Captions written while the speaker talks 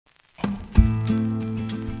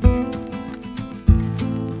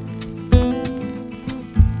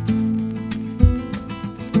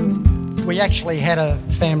We actually had a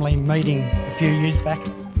family meeting a few years back,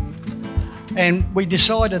 and we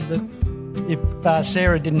decided that if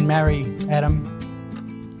Sarah didn't marry Adam,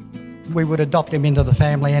 we would adopt him into the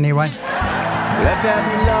family anyway. Let there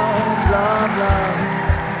be love, love,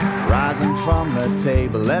 love, rising from the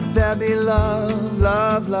table. Let there be love,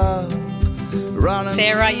 love, love.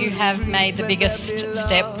 Sarah, you have made the biggest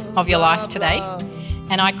step of your life today,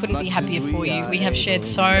 and I couldn't be happier for you. We have shared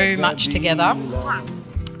so much together,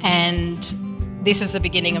 and this is the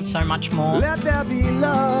beginning of so much more. Let there be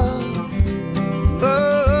love.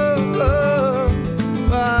 Oh, oh,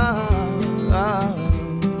 oh,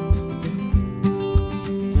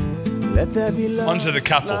 oh. Let there be love. On to the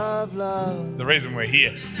couple. The reason we're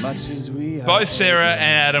here. Both Sarah and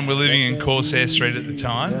Adam were living in Corsair Street at the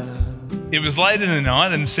time. It was late in the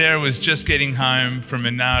night and Sarah was just getting home from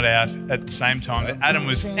a night out at the same time that Adam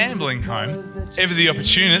was ambling home. Ever the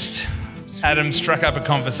opportunist, Adam struck up a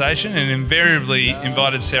conversation and invariably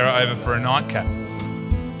invited Sarah over for a nightcap.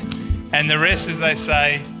 And the rest, as they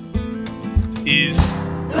say, is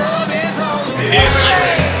history.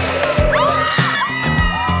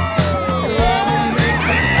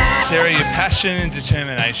 Sarah, your passion and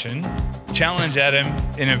determination challenge Adam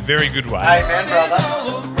in a very good way. Amen, brother.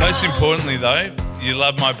 Most importantly, though, you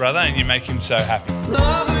love my brother and you make him so happy. For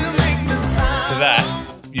that,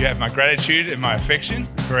 you have my gratitude and my affection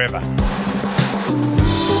forever.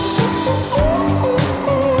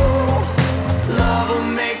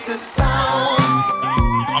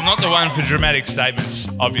 I'm not the one for dramatic statements,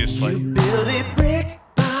 obviously.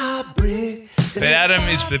 But Adam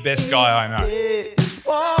is the best guy I know.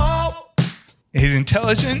 He's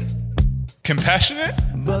intelligent, compassionate,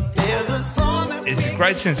 he's a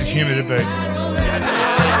great sense of humour to boot.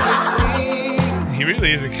 He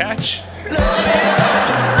really is a catch.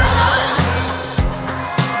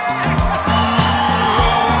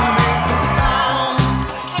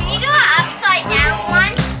 Can you do an upside down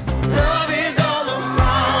one?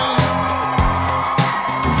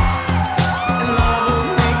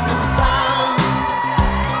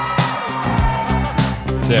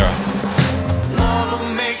 Sarah,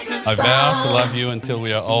 I vow to love you until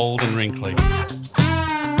we are old and wrinkly.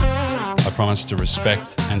 I promise to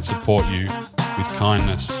respect and support you with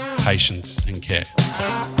kindness, patience and care.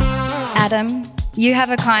 Adam, you have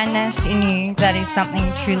a kindness in you that is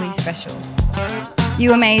something truly special.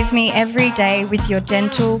 You amaze me every day with your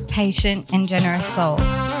gentle, patient and generous soul.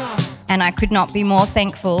 And I could not be more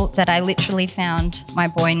thankful that I literally found my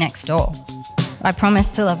boy next door. I promise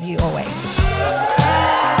to love you always.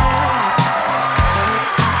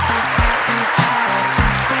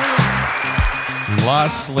 And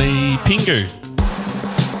lastly, Pingu.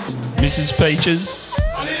 Mrs. Peaches,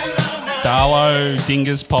 Darlo,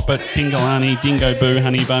 Dingus, Poppet, Pingalani, Dingo Boo,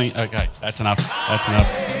 Honey Bunny. Okay, that's enough. That's enough.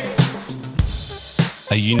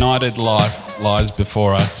 A united life lies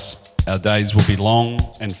before us. Our days will be long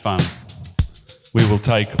and fun. We will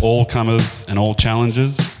take all comers and all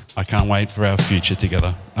challenges. I can't wait for our future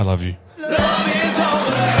together. I love you.